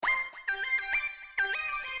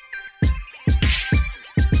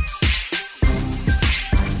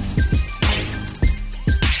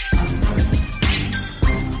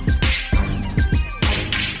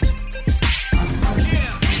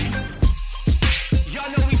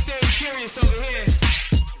curious over here.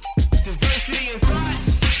 Diversity in thought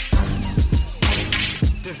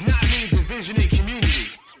does not mean division in community.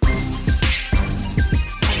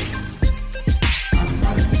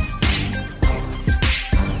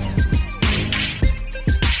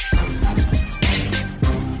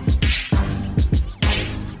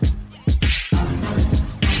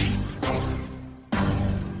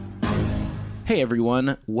 Hey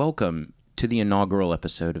everyone, welcome to the inaugural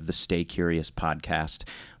episode of the Stay Curious podcast.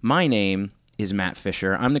 My name is Matt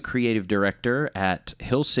Fisher. I'm the creative director at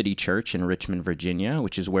Hill City Church in Richmond, Virginia,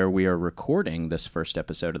 which is where we are recording this first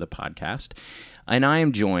episode of the podcast. And I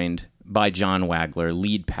am joined by John Wagler,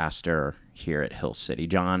 lead pastor here at Hill City.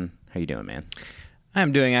 John, how you doing, man?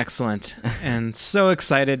 I'm doing excellent and so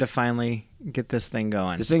excited to finally get this thing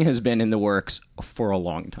going. This thing has been in the works for a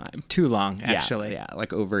long time. Too long, actually. Yeah,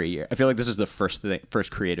 like over a year. I feel like this is the first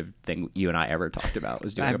creative thing you and I ever talked about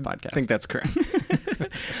was doing a podcast. I think that's correct.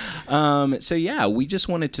 So yeah, we just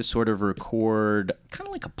wanted to sort of record kind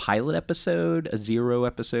of like a pilot episode, a zero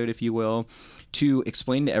episode, if you will, to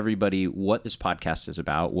explain to everybody what this podcast is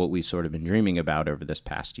about, what we've sort of been dreaming about over this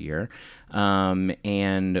past year,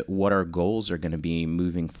 and what our goals are going to be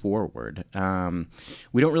moving forward.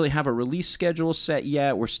 We don't really have a release schedule set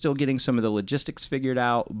yet. We're still getting some of the logistics figured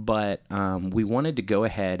out, but we wanted to go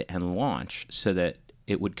ahead and launch so that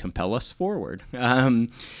it would compel us forward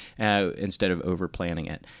instead of over-planning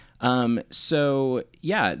it. So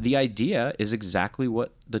yeah, the idea is exactly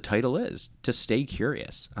what the title is, to stay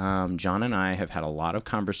curious. John and I have had a lot of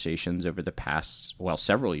conversations over the past,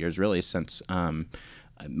 several years really, since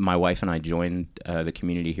my wife and I joined the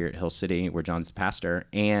community here at Hill City, where John's the pastor,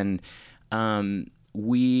 and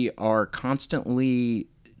we are constantly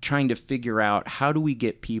trying to figure out how do we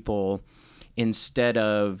get people, instead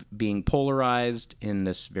of being polarized in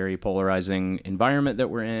this very polarizing environment that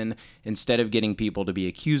we're in, instead of getting people to be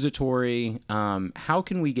accusatory, how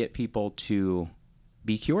can we get people to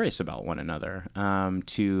be curious about one another,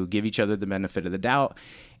 to give each other the benefit of the doubt,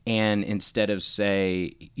 and instead of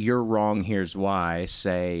say, you're wrong, here's why,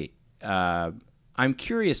 say, I'm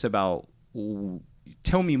curious about,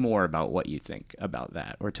 tell me more about what you think about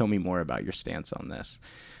that, or tell me more about your stance on this.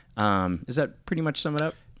 Does that pretty much sum it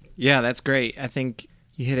up? Yeah, that's great. I think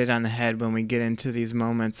you hit it on the head when we get into these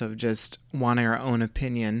moments of just wanting our own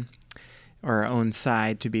opinion or our own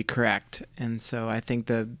side to be correct. And so I think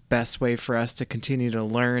the best way for us to continue to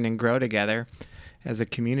learn and grow together as a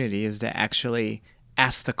community is to actually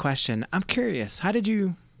ask the question, I'm curious, how did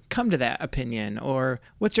you come to that opinion? Or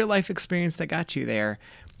what's your life experience that got you there?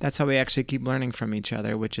 That's how we actually keep learning from each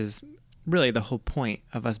other, which is really the whole point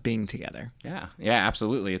of us being together. Yeah,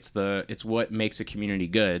 absolutely. It's what makes a community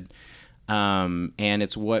good, and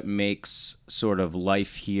it's what makes sort of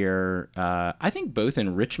life here, I think both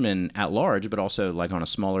in Richmond at large, but also like on a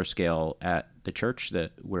smaller scale at the church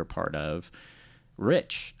that we're part of,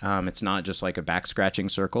 rich. It's not just like a back-scratching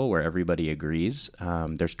circle where everybody agrees.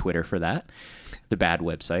 There's Twitter for that, the bad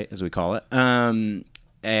website, as we call it,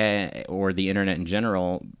 or the internet in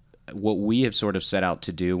general. What we have sort of set out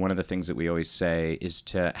to do, one of the things that we always say, is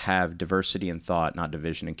to have diversity in thought, not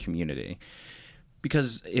division in community.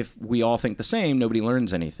 Because if we all think the same, nobody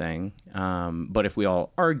learns anything. But if we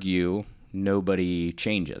all argue, nobody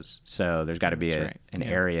changes. So there's got to be an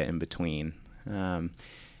area in between. And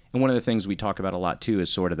one of the things we talk about a lot, too, is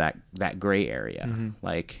sort of that gray area. Mm-hmm.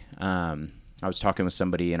 Like, I was talking with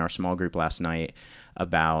somebody in our small group last night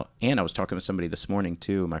about, and I was talking with somebody this morning,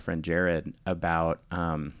 too, my friend Jared, about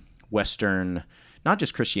Western, not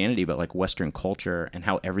just Christianity, but like Western culture and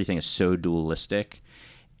how everything is so dualistic.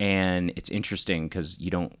 And it's interesting because you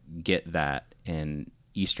don't get that in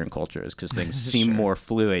Eastern cultures because things seem more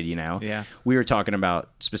fluid, you know? Yeah. We were talking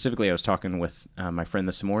about, specifically, I was talking with my friend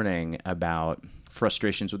this morning about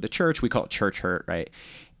frustrations with the church. We call it church hurt, right?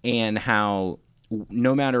 And how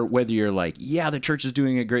no matter whether you're like, yeah, the church is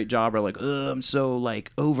doing a great job, or like, I'm so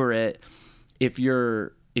like over it. If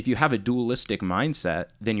you have a dualistic mindset,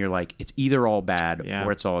 then you're like, it's either all bad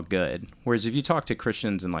or it's all good. Whereas if you talk to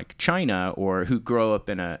Christians in like China, or who grow up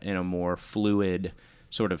in a more fluid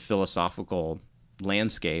sort of philosophical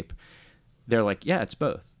landscape, they're like, yeah, it's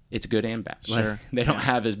both. It's good and bad. Sure. Like, they don't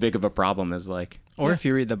have as big of a problem as like... Or if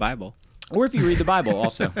you read the Bible. Or if you read the Bible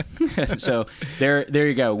also. So there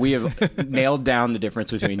you go. We have nailed down the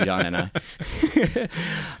difference between John and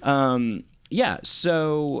I.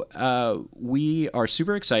 So we are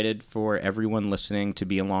super excited for everyone listening to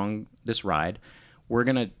be along this ride. We're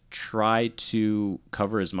going to try to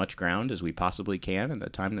cover as much ground as we possibly can in the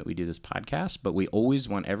time that we do this podcast, but we always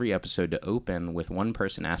want every episode to open with one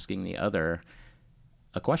person asking the other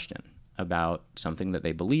a question. about something that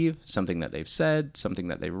they believe, something that they've said, something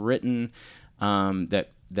that they've written, that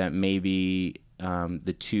maybe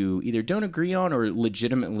the two either don't agree on or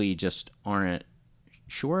legitimately just aren't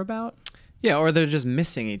sure about. Yeah, or they're just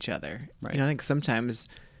missing each other. Right. You know, I think sometimes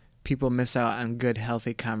people miss out on good,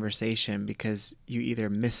 healthy conversation because you either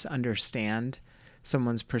misunderstand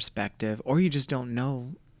someone's perspective or you just don't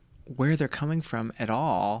know where they're coming from at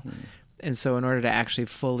all. And so in order to actually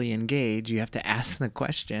fully engage, you have to ask the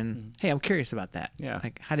question, hey, I'm curious about that. Yeah.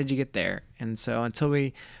 Like, how did you get there? And so until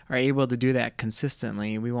we are able to do that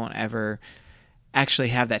consistently, we won't ever actually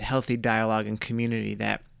have that healthy dialogue and community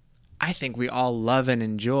that I think we all love and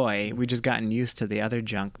enjoy. We've just gotten used to the other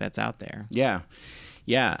junk that's out there. Yeah.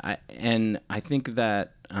 Yeah. And I think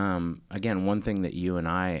that, again, one thing that you and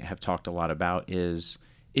I have talked a lot about is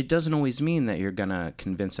it doesn't always mean that you're going to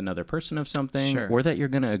convince another person of something Sure. or that you're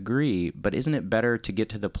going to agree, but isn't it better to get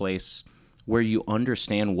to the place where you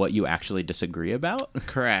understand what you actually disagree about?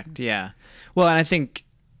 Correct. Yeah. Well, and I think,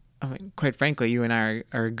 quite frankly, you and I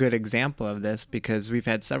are a good example of this because we've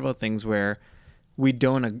had several things where we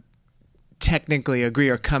don't technically agree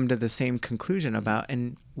or come to the same conclusion about,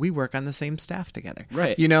 and we work on the same staff together.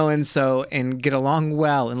 Right. You know, and get along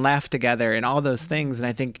well and laugh together and all those things. And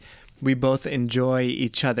I think we both enjoy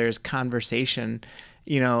each other's conversation,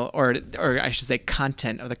 you know, or I should say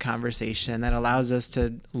content of the conversation that allows us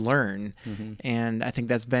to learn. And I think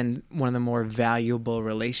that's been one of the more valuable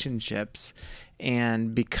relationships.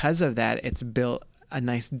 And because of that, it's built a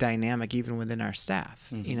nice dynamic even within our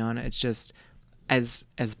staff, you know, and it's just, as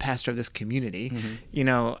pastor of this community, you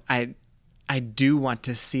know, I do want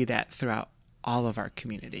to see that throughout all of our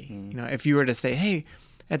community. You know, if you were to say, hey,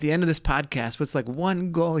 at the end of this podcast, what's like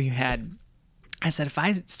one goal you had? I said, if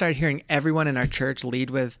I start hearing everyone in our church lead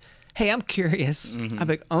with, hey, I'm curious, I'd be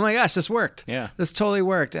like, oh my gosh, this worked. Yeah. This totally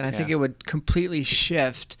worked. And I think Yeah. it would completely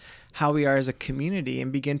shift how we are as a community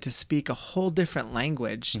and begin to speak a whole different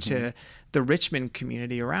language to the Richmond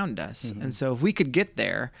community around us. And so if we could get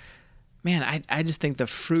there, man, I just think the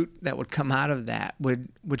fruit that would come out of that would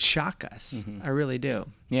shock us. I really do.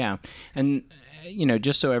 Yeah. And, you know,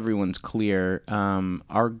 just so everyone's clear,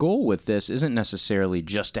 our goal with this isn't necessarily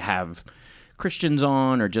just to have Christians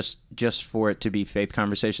on or just for it to be faith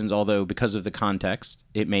conversations, although because of the context,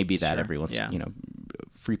 it may be that Sure. every once, Yeah. you know,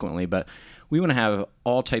 frequently. But we want to have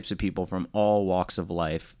all types of people from all walks of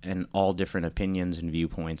life and all different opinions and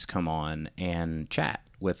viewpoints come on and chat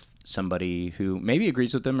with somebody who maybe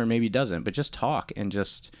agrees with them or maybe doesn't, but just talk and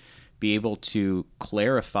just be able to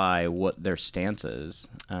clarify what their stance is.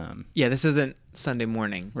 Yeah, this isn't Sunday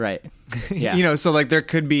morning. Right. Yeah. You know, so like there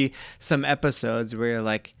could be some episodes where you're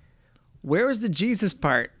like, where was the Jesus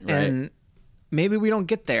part? Right. And maybe we don't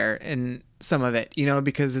get there in some of it, you know,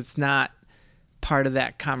 because it's not part of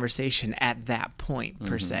that conversation at that point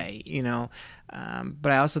per se, you know.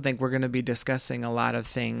 But I also think we're going to be discussing a lot of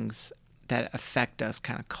things that affect us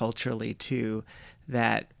kind of culturally too,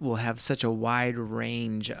 that will have such a wide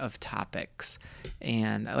range of topics.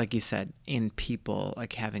 And like you said, in people,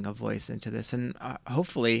 like having a voice into this. And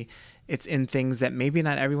hopefully it's in things that maybe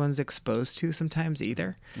not everyone's exposed to sometimes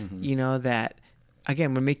either, you know, that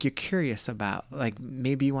again would make you curious about. Like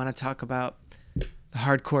maybe you want to talk about the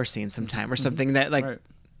hardcore scene sometime or something that like Right.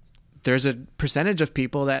 there's a percentage of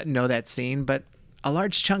people that know that scene, but a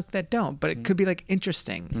large chunk that don't. But it could be like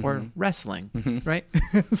interesting or wrestling, right?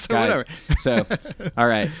 So Guys, whatever. So, all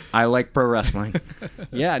right. I like pro wrestling.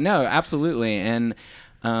 Yeah, no, absolutely. And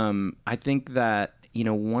I think that, you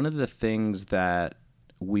know, one of the things that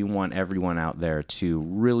we want everyone out there to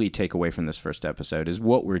really take away from this first episode is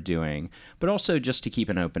what we're doing, but also just to keep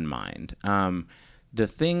an open mind.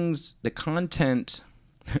 The content,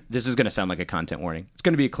 this is going to sound like a content warning. It's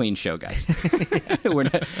going to be a clean show, guys. We're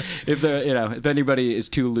not, if anybody is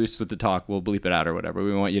too loose with the talk, we'll bleep it out or whatever.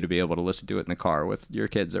 We want you to be able to listen to it in the car with your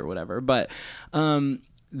kids or whatever. But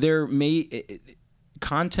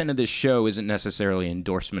content of this show isn't necessarily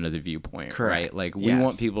endorsement of the viewpoint, Correct. right? Like we Yes.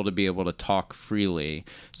 want people to be able to talk freely.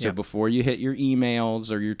 So Yep. before you hit your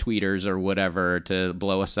emails or your tweeters or whatever to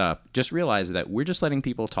blow us up, just realize that we're just letting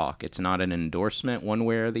people talk. It's not an endorsement one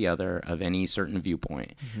way or the other of any certain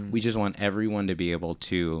viewpoint. We just want everyone to be able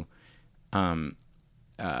to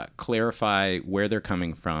clarify where they're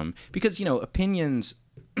coming from, because, you know, opinions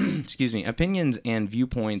opinions and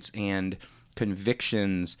viewpoints and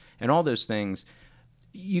convictions and all those things,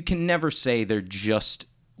 you can never say they're just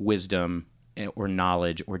wisdom or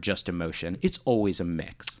knowledge or just emotion. It's always a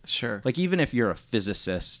mix. Sure. Like even if you're a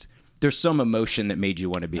physicist, there's some emotion that made you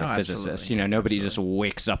want to be a physicist. absolutely. You know, nobody just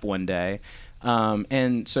wakes up one day.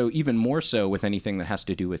 And so even more so with anything that has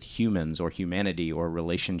to do with humans or humanity or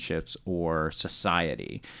relationships or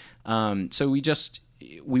society. So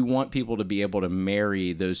we want people to be able to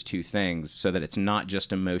marry those two things so that it's not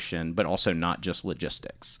just emotion, but also not just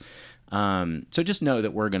logistics. So just know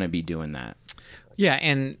that we're going to be doing that. Yeah,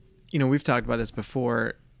 and we've talked about this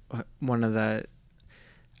before.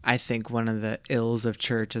 I think one of the ills of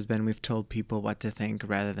church has been we've told people what to think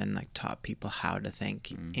rather than like taught people how to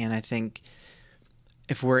think. And I think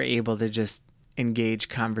if we're able to just engage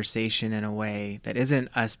conversation in a way that isn't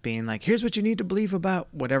us being like, here's what you need to believe about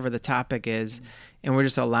whatever the topic is, and we're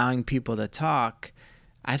just allowing people to talk,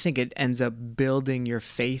 I think it ends up building your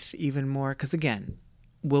faith even more. Because again,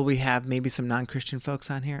 will we have maybe some non-Christian folks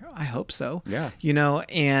on here? I hope so. Yeah.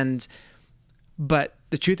 But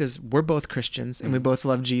the truth is we're both Christians and we both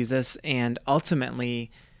love Jesus. And ultimately,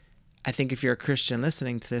 I think if you're a Christian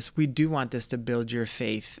listening to this, we do want this to build your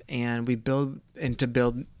faith, and to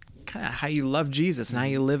build kind of how you love Jesus and how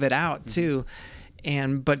you live it out too.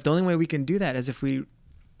 But the only way we can do that is if we,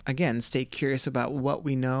 again, stay curious about what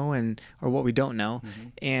we know or what we don't know,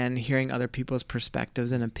 and hearing other people's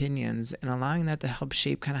perspectives and opinions and allowing that to help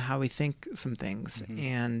shape kind of how we think some things.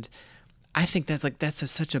 And I think that's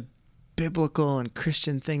such a biblical and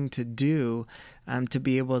Christian thing to do, to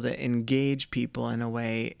be able to engage people in a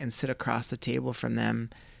way and sit across the table from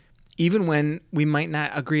them, even when we might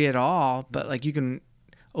not agree at all, but like you can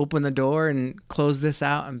open the door and close this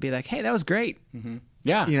out and be like, hey, that was great.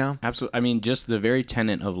 Yeah, absolutely. I mean, just the very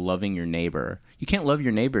tenet of loving your neighbor. You can't love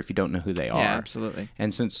your neighbor if you don't know who they are. Yeah, absolutely.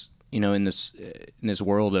 And since in this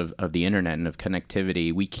world of the internet and of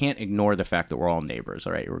connectivity, we can't ignore the fact that we're all neighbors.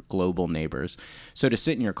 All right, we're global neighbors. So to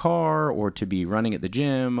sit in your car, or to be running at the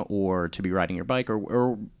gym, or to be riding your bike,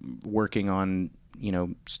 or working on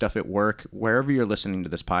stuff at work, wherever you're listening to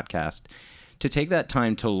this podcast, to take that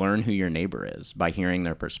time to learn who your neighbor is by hearing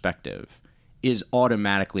their perspective is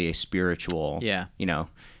automatically a spiritual,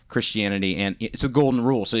 Christianity, and it's a golden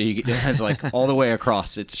rule. So it has like all the way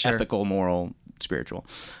across. It's ethical, moral, spiritual.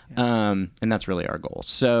 And that's really our goal.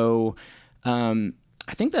 So I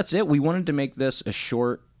think that's it. We wanted to make this a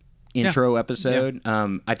short intro episode.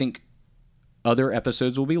 I think other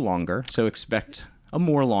episodes will be longer, so expect a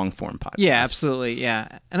more long form podcast. Yeah, absolutely.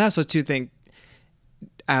 Yeah. And I also too think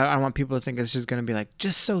I don't want people to think it's just going to be like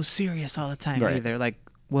just so serious all the time either. Like,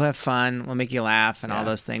 we'll have fun, we'll make you laugh, and all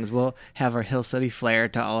those things. We'll have our Hill City flair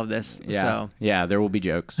to all of this. Yeah, so. Yeah, there will be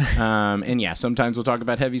jokes. And sometimes we'll talk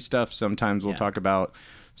about heavy stuff. Sometimes we'll talk about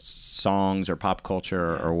songs or pop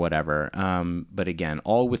culture or whatever. But again,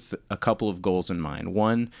 all with a couple of goals in mind.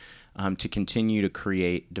 One, to continue to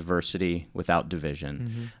create diversity without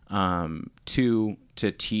division. Two,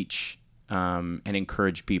 to teach and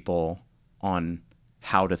encourage people on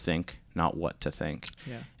how to think, not what to think.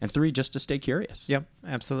 And three, just to stay curious. Yep,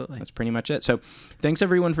 absolutely. That's pretty much it. So thanks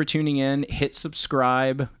everyone for tuning in. Hit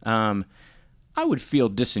subscribe. I would feel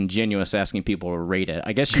disingenuous asking people to rate it.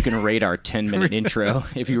 I guess you can rate our 10-minute intro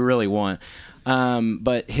if you really want.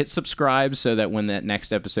 But hit subscribe so that when that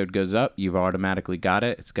next episode goes up, you've automatically got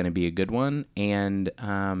it. It's going to be a good one. And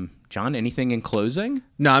John, anything in closing?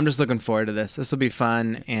 No, I'm just looking forward to this. This will be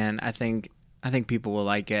fun, and I think people will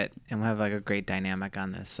like it, and we'll have like a great dynamic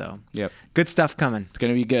on this. So good stuff coming. It's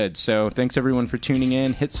going to be good. So thanks everyone for tuning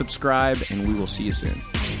in. Hit subscribe, and we will see you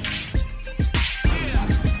soon.